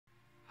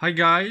Hi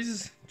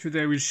guys,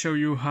 today I will show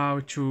you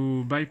how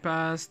to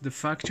bypass the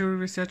factory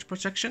reset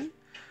protection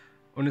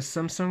on a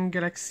Samsung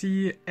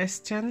Galaxy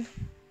S10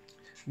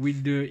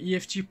 with the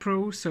EFT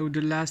PRO, so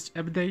the last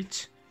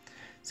update.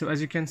 So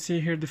as you can see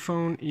here, the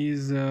phone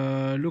is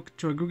looked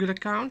to a Google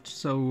account,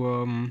 so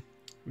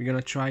we're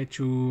gonna try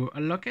to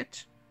unlock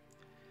it.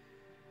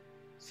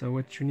 So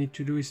what you need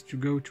to do is to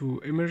go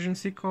to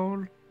emergency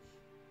call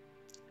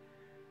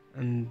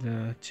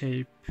and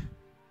tape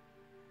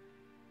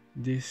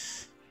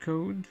this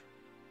code.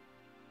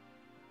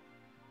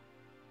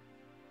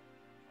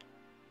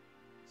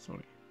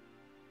 Sorry.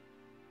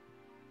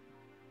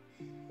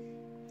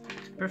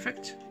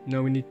 Perfect.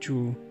 Now we need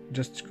to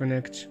just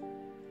connect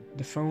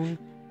the phone.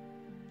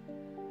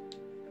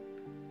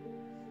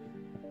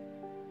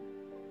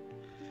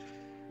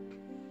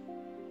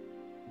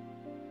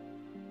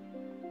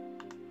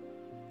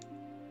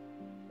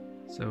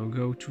 So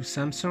go to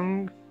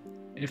Samsung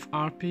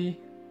FRP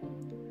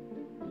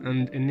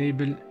and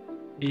enable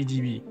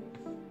ADB.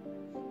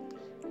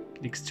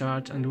 Click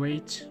start and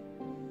wait.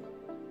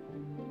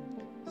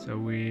 So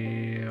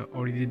we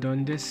already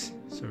done this,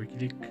 so we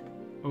click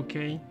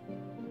OK.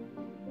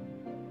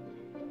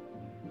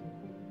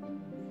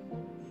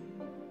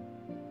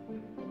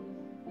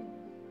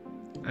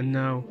 And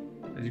now,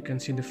 as you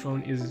can see, the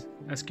phone is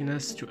asking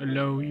us to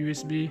allow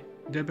USB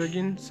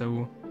debugging,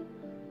 so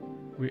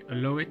we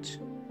allow it.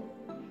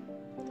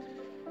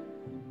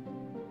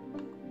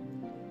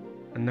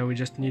 And now we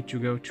just need to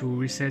go to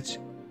reset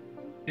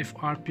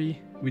FRP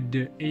with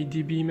the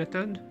ADB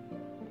method.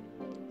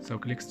 So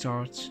click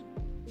start.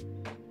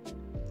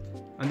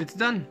 And it's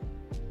done.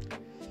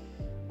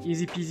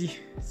 Easy peasy.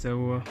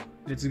 So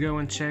let's go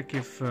and check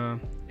if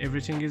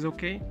everything is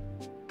okay.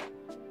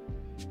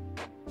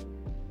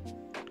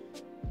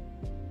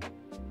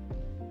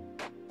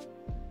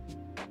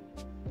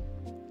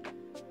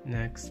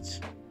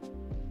 Next.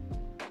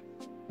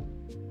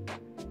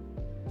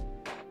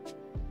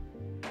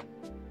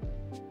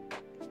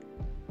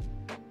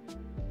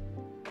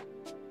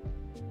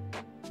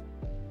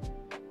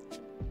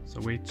 So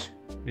wait,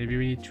 maybe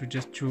we need to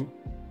just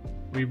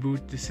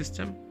reboot the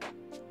system.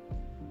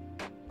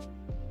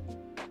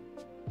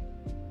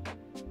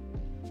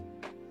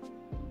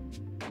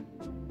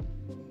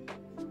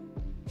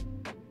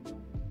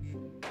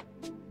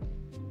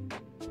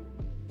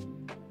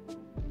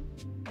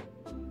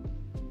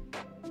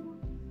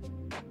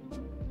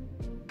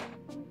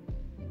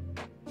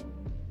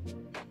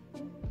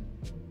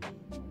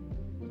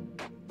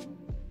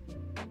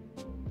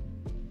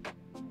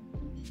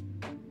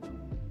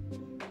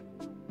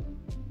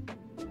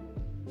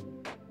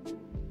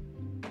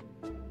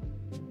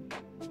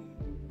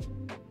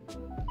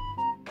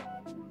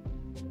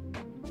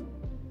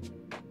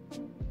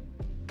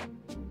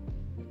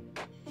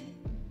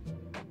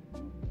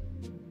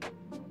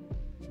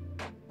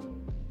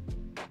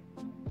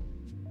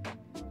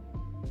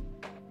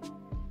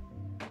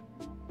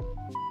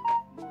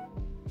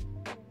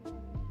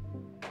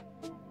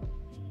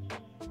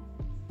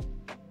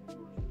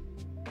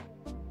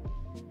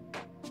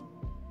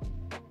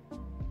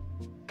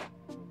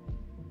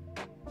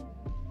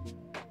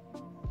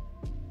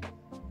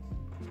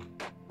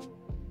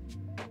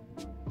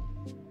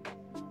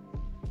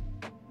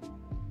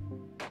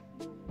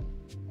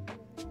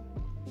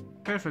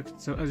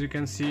 Perfect. So as you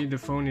can see, the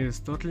phone is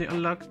totally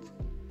unlocked.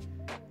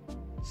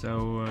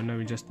 So now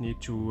we just need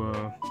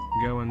to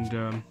go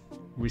and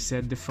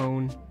reset the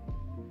phone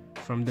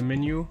from the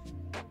menu,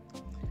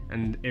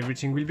 and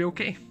everything will be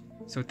okay.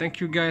 So thank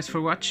you guys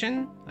for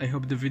watching. I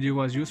hope the video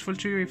was useful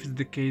to you. If it's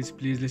the case,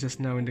 please let us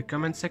know in the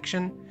comment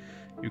section.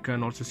 You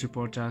can also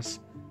support us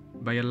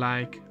by a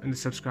like and a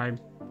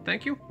subscribe.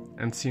 Thank you,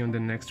 and see you on the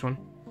next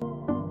one.